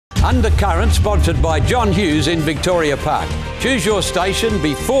Undercurrent, sponsored by John Hughes in Victoria Park. Choose your station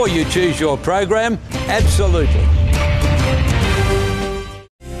before you choose your program. Absolutely.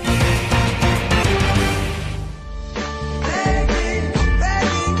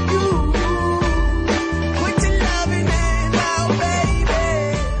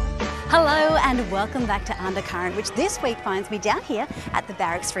 Hello and welcome back to Undercurrent, which this week finds me down here at the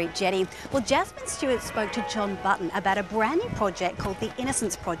Barrack Street Jetty. Well, Jasmine Stewart spoke to John Button about a brand new project called the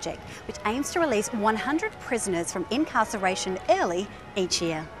Innocence Project, which aims to release 100 prisoners from incarceration early each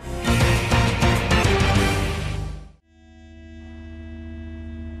year.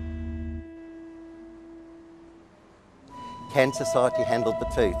 Can society handle the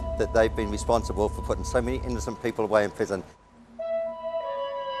truth that they've been responsible for putting so many innocent people away in prison?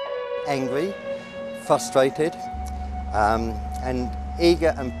 Angry, frustrated, and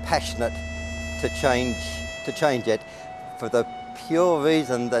eager and passionate to change it, for the pure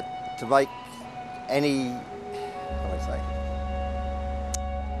reason that to make any, how do I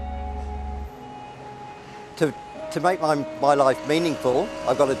say, to make my life meaningful,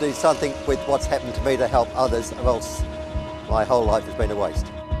 I've got to do something with what's happened to me to help others, or else my whole life has been a waste.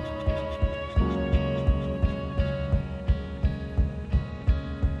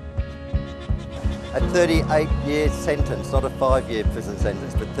 A 38-year sentence, not a 5-year prison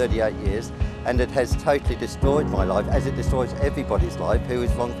sentence, but 38 years, and it has totally destroyed my life, as it destroys everybody's life who is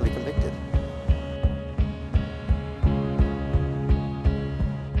wrongfully convicted.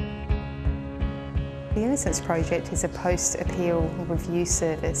 The Innocence Project is a post-appeal review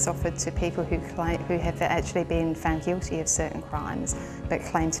service offered to people who have actually been found guilty of certain crimes but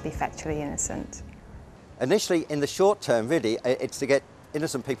claim to be factually innocent. Initially, in the short term, really, it's to get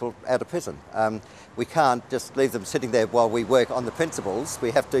innocent people out of prison. We can't just leave them sitting there while we work on the principles.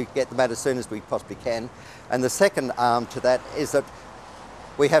 We have to get them out as soon as we possibly can. And the second arm to that is that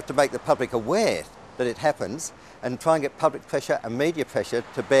we have to make the public aware that it happens and try and get public pressure and media pressure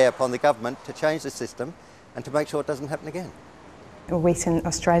to bear upon the government to change the system and to make sure it doesn't happen again. Recent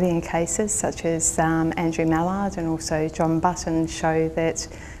Australian cases such as Andrew Mallard and also John Button show that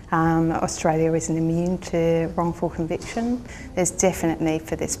Australia isn't immune to wrongful conviction. There's definite need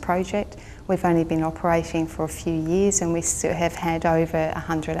for this project. We've only been operating for a few years and we still have had over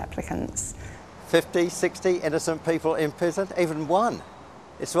 100 applicants. 50, 60 innocent people in prison, even one.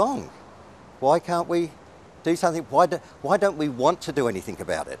 It's wrong. Why can't we do something? Why don't we want to do anything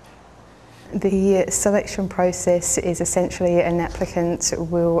about it? The selection process is essentially an applicant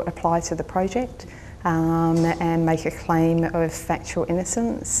will apply to the project and make a claim of factual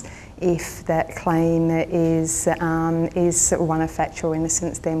innocence. If that claim is one of factual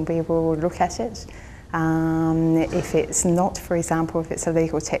innocence, then we will look at it. If it's not, for example, if it's a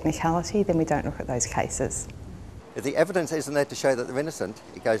legal technicality, then we don't look at those cases. If the evidence isn't there to show that they're innocent,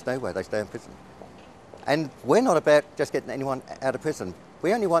 it goes nowhere, they stay in prison. And we're not about just getting anyone out of prison.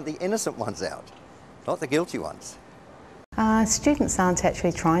 We only want the innocent ones out, not the guilty ones. Students aren't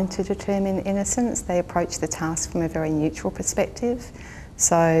actually trying to determine innocence. They approach the task from a very neutral perspective.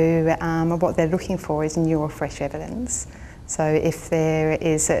 So what they're looking for is new or fresh evidence. So if there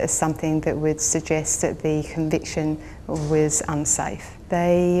is something that would suggest that the conviction was unsafe.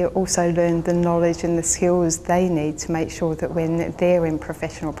 They also learn the knowledge and the skills they need to make sure that when they're in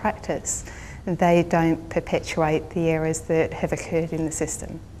professional practice, they don't perpetuate the errors that have occurred in the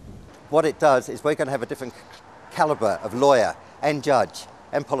system. What it does is we're going to have a different calibre of lawyer and judge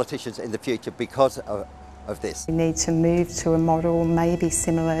and politicians in the future because of this. We need to move to a model maybe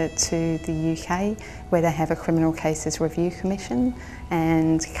similar to the UK, where they have a Criminal Cases Review Commission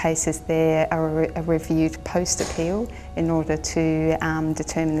and cases there are reviewed post-appeal in order to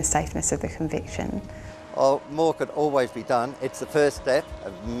determine the safeness of the conviction. Oh, more could always be done. It's the first step,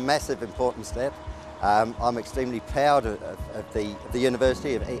 a massive important step. I'm extremely proud of the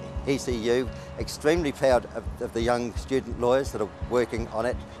University of ECU, extremely proud of the young student lawyers that are working on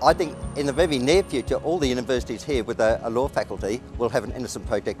it. I think in the very near future all the universities here with a law faculty will have an innocent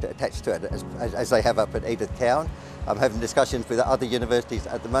project attached to it, as they have up at Edith Cowan. I'm having discussions with other universities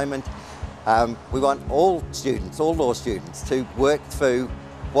at the moment. We want all students, all law students, to work through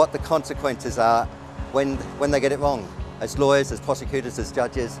what the consequences are when they get it wrong, as lawyers, as prosecutors, as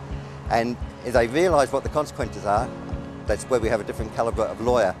judges. And if they realise what the consequences are, that's where we have a different calibre of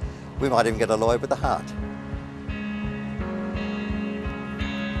lawyer. We might even get a lawyer with a heart.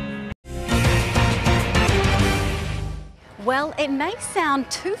 Well, it may sound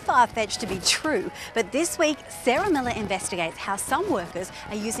too far-fetched to be true, but this week Sarah Miller investigates how some workers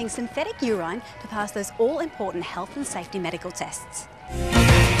are using synthetic urine to pass those all-important health and safety medical tests.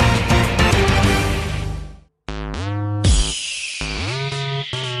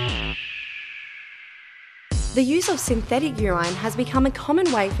 The use of synthetic urine has become a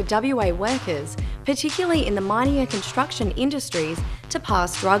common way for WA workers, particularly in the mining and construction industries, to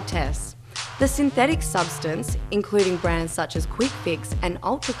pass drug tests. The synthetic substance, including brands such as Quick Fix and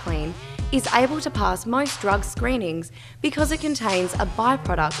Ultra Clean, is able to pass most drug screenings because it contains a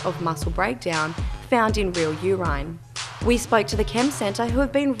byproduct of muscle breakdown found in real urine. We spoke to the Chem Centre who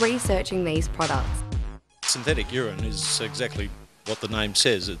have been researching these products. Synthetic urine is exactly what the name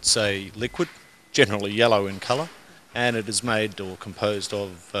says. It's a liquid, generally yellow in colour, and it is made or composed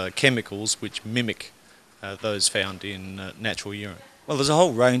of chemicals which mimic those found in natural urine. Well, there's a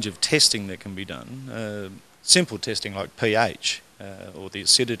whole range of testing that can be done. Simple testing like pH or the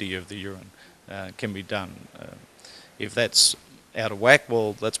acidity of the urine can be done. If that's out of whack,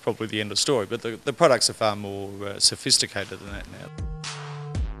 well, that's probably the end of the story, but the products are far more sophisticated than that now.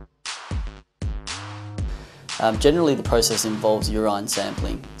 Generally the process involves urine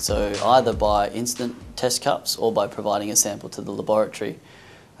sampling, so either by instant test cups or by providing a sample to the laboratory.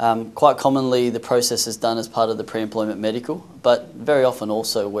 Quite commonly the process is done as part of the pre-employment medical, but very often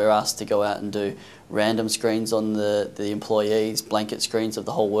also we're asked to go out and do random screens on the employees, blanket screens of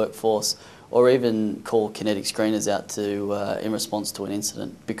the whole workforce, or even call kinetic screeners out to in response to an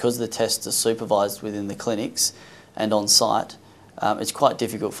incident. Because the tests are supervised within the clinics and on site, it's quite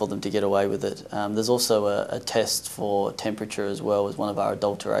difficult for them to get away with it. There's also a test for temperature as well as one of our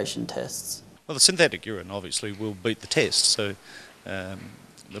adulteration tests. Well, the synthetic urine obviously will beat the test, so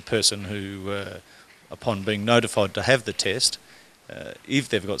the person who, upon being notified to have the test, if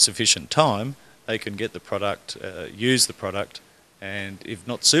they've got sufficient time, they can get the product, use the product, and if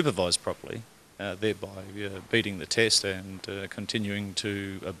not supervised properly, thereby beating the test and continuing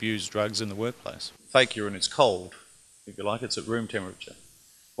to abuse drugs in the workplace. Fake urine is cold, if you like, it's at room temperature.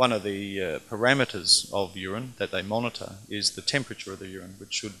 One of the parameters of urine that they monitor is the temperature of the urine,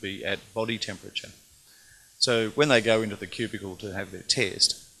 which should be at body temperature. So when they go into the cubicle to have their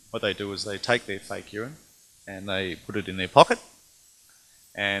test, what they do is they take their fake urine and they put it in their pocket,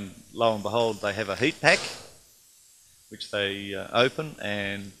 and lo and behold they have a heat pack which they open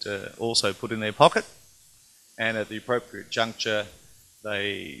and also put in their pocket, and at the appropriate juncture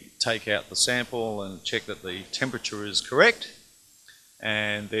they take out the sample and check that the temperature is correct,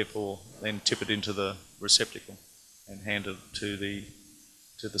 and therefore then tip it into the receptacle and hand it to the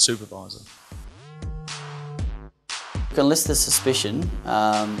supervisor. Unless there's suspicion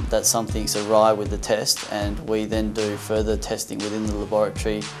that something's awry with the test, and we then do further testing within the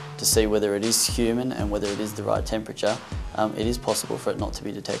laboratory to see whether it is human and whether it is the right temperature, it is possible for it not to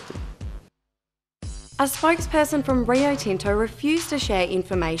be detected. A spokesperson from Rio Tinto refused to share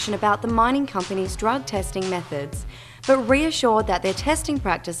information about the mining company's drug testing methods, but reassured that their testing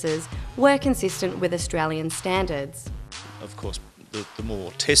practices were consistent with Australian standards. Of course, the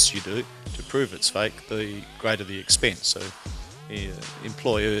more tests you do to prove it's fake, the greater the expense. So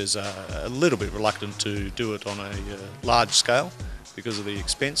employers are a little bit reluctant to do it on a large scale because of the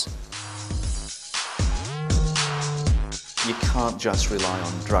expense. You can't just rely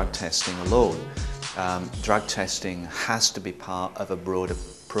on drug testing alone. Drug testing has to be part of a broader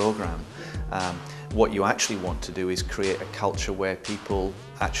program. What you actually want to do is create a culture where people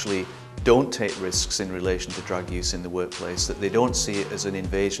actually don't take risks in relation to drug use in the workplace, that they don't see it as an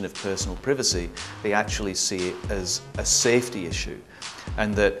invasion of personal privacy, they actually see it as a safety issue,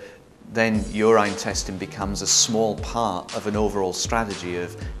 and that then urine testing becomes a small part of an overall strategy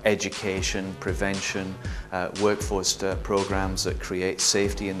of education, prevention, workforce programs that create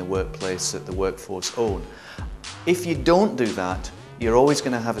safety in the workplace that the workforce own. If you don't do that, you're always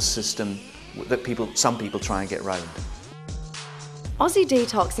going to have a system that some people try and get round. Aussie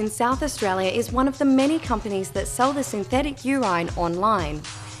Detox in South Australia is one of the many companies that sell the synthetic urine online.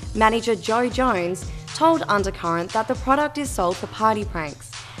 Manager Joe Jones told Undercurrent that the product is sold for party pranks,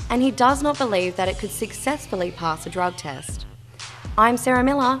 and he does not believe that it could successfully pass a drug test. I'm Sarah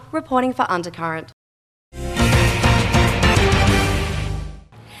Miller, reporting for Undercurrent.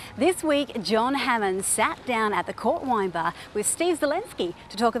 This week, John Hammond sat down at the Court Wine Bar with Steve Zelensky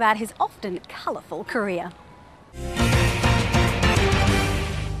to talk about his often colourful career.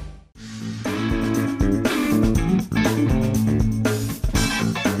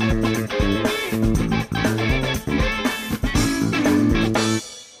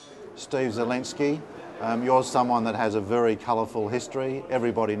 Steve Zelensky, you're someone that has a very colourful history.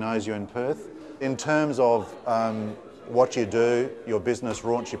 Everybody knows you in Perth. In terms of what you do, your business,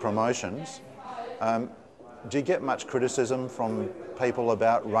 raunchy promotions, do you get much criticism from people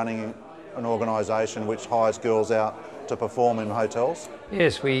about running an organisation which hires girls out to perform in hotels?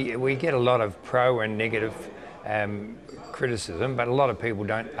 Yes, we get a lot of pro and negative criticism, but a lot of people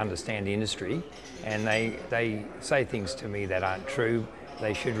don't understand the industry, and they say things to me that aren't true.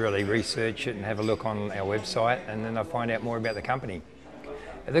 They should really research it and have a look on our website, and then they'll find out more about the company.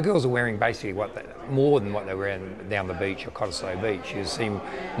 The girls are wearing basically more than what they were down the beach or Cottesloe Beach. You see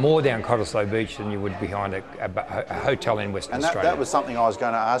more down Cottesloe Beach than you would behind a hotel in Western Australia. And that was something I was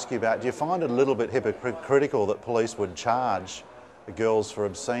going to ask you about. Do you find it a little bit hypocritical that police would charge the girls for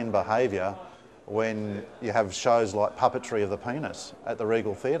obscene behaviour when you have shows like Puppetry of the Penis at the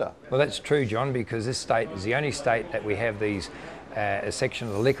Regal Theatre? Well, that's true, John, because this state is the only state that we have these, a section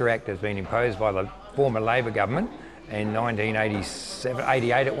of the Liquor Act has been imposed by the former Labor government in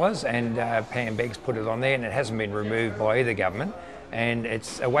 1988 it was, and Pam Beggs put it on there, and it hasn't been removed by either government. And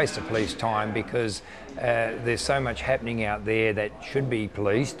it's a waste of police time because there's so much happening out there that should be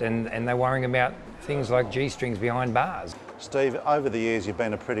policed, and they're worrying about things like G-strings behind bars. Steve, over the years you've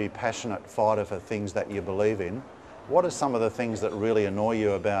been a pretty passionate fighter for things that you believe in. What are some of the things that really annoy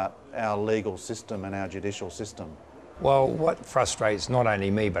you about our legal system and our judicial system? Well, what frustrates not only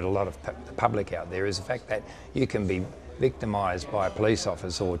me but a lot of the public out there is the fact that you can be victimised by a police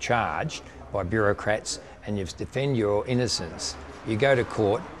officer or charged by bureaucrats, and you defend your innocence. You go to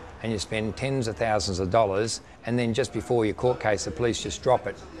court and you spend tens of thousands of dollars, and then just before your court case the police just drop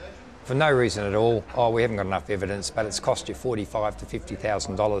it for no reason at all. Oh, we haven't got enough evidence, but it's cost you $45,000 to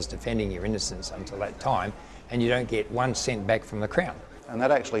 $50,000 defending your innocence until that time, and you don't get 1 cent back from the Crown. And that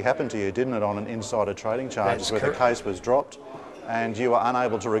actually happened to you, didn't it, on an insider trading charges where the case was dropped and you were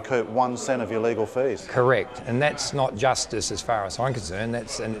unable to recoup 1 cent of your legal fees? Correct, and that's not justice as far as I'm concerned.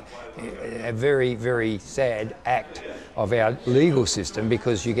 That's a very, very sad act of our legal system,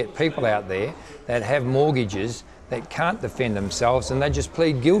 because you get people out there that have mortgages that can't defend themselves and they just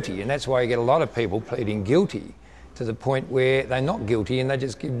plead guilty, and that's why you get a lot of people pleading guilty to the point where they're not guilty and they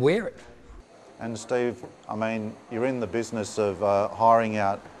just wear it. And Steve, I mean, you're in the business of hiring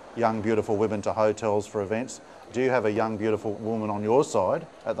out young, beautiful women to hotels for events. Do you have a young, beautiful woman on your side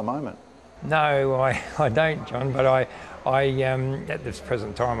at the moment? No, I don't, John, but I at this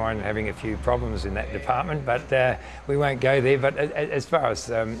present time I'm having a few problems in that department, but we won't go there. But as far as,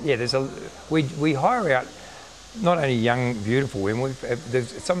 yeah, we hire out not only young, beautiful women,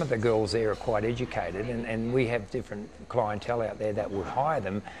 some of the girls there are quite educated, and we have different clientele out there that would hire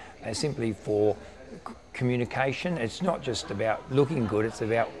them simply for communication. It's not just about looking good, it's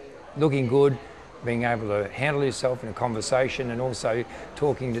about looking good, being able to handle yourself in a conversation, and also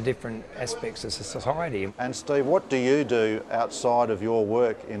talking to different aspects of society. And Steve, what do you do outside of your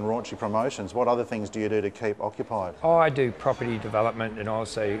work in Raunchy Promotions? What other things do you do to keep occupied? Oh, I do property development and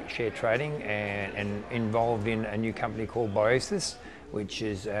also share trading, and involved in a new company called Biosis, which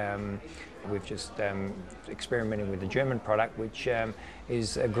is we've just experimenting with a German product which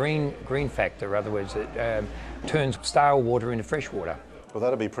is a green factor. In other words, it turns stale water into fresh water. Well,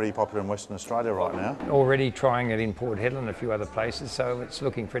 that'll be pretty popular in Western Australia right now. Already trying it in Port Hedland and a few other places, so it's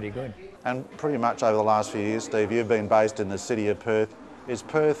looking pretty good. And pretty much over the last few years, Steve, you've been based in the city of Perth. Is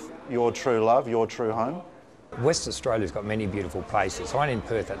Perth your true love, your true home? West Australia's got many beautiful places. I'm in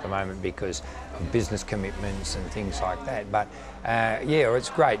Perth at the moment because of business commitments and things like that. But yeah, it's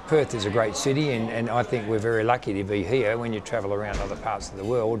great. Perth is a great city, and I think we're very lucky to be here. When you travel around other parts of the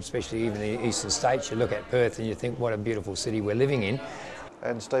world, especially even the eastern states, you look at Perth and you think, what a beautiful city we're living in.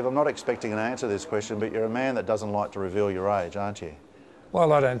 And Steve, I'm not expecting an answer to this question, but you're a man that doesn't like to reveal your age, aren't you?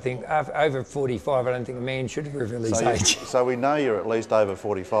 Well, I don't think, over 45, I don't think a man should reveal his age. So we know you're at least over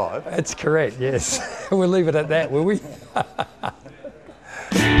 45. That's correct, yes. We'll leave it at that, will we?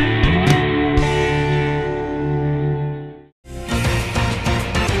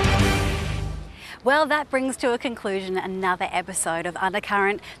 Well, that brings to a conclusion another episode of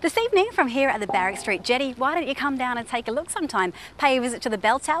Undercurrent. This evening from here at the Barrack Street Jetty, why don't you come down and take a look sometime, pay a visit to the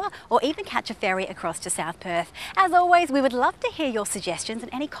Bell Tower, or even catch a ferry across to South Perth. As always, we would love to hear your suggestions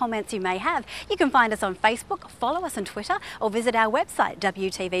and any comments you may have. You can find us on Facebook, follow us on Twitter, or visit our website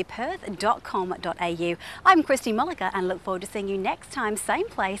wtvperth.com.au. I'm Christy Molliker and look forward to seeing you next time, same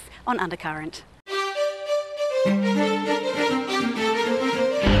place on Undercurrent.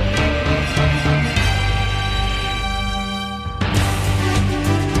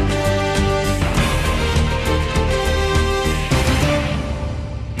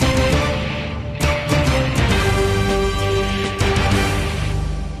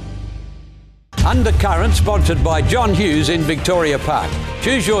 Undercurrent, sponsored by John Hughes in Victoria Park.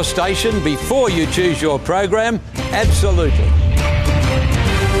 Choose your station before you choose your program. Absolutely.